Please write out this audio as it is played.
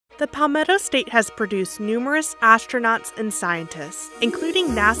The Palmetto State has produced numerous astronauts and scientists, including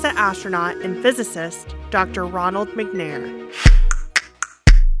NASA astronaut and physicist Dr. Ronald McNair.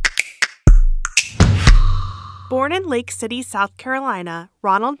 Born in Lake City, South Carolina,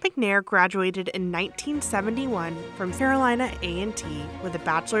 Ronald McNair graduated in 1971 from Carolina A&T with a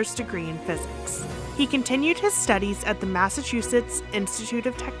bachelor's degree in physics. He continued his studies at the Massachusetts Institute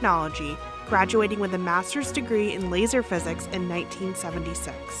of Technology, graduating with a master's degree in laser physics in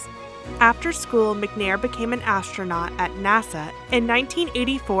 1976. After school, McNair became an astronaut at NASA. In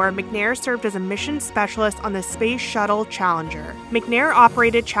 1984, McNair served as a mission specialist on the Space Shuttle Challenger. McNair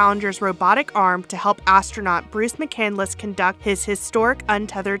operated Challenger's robotic arm to help astronaut Bruce McCandless conduct his historic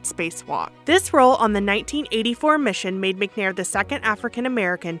untethered spacewalk. This role on the 1984 mission made McNair the second African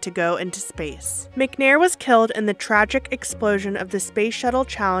American to go into space. McNair was killed in the tragic explosion of the Space Shuttle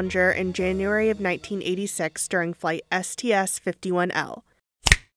Challenger in January of 1986 during flight STS-51L.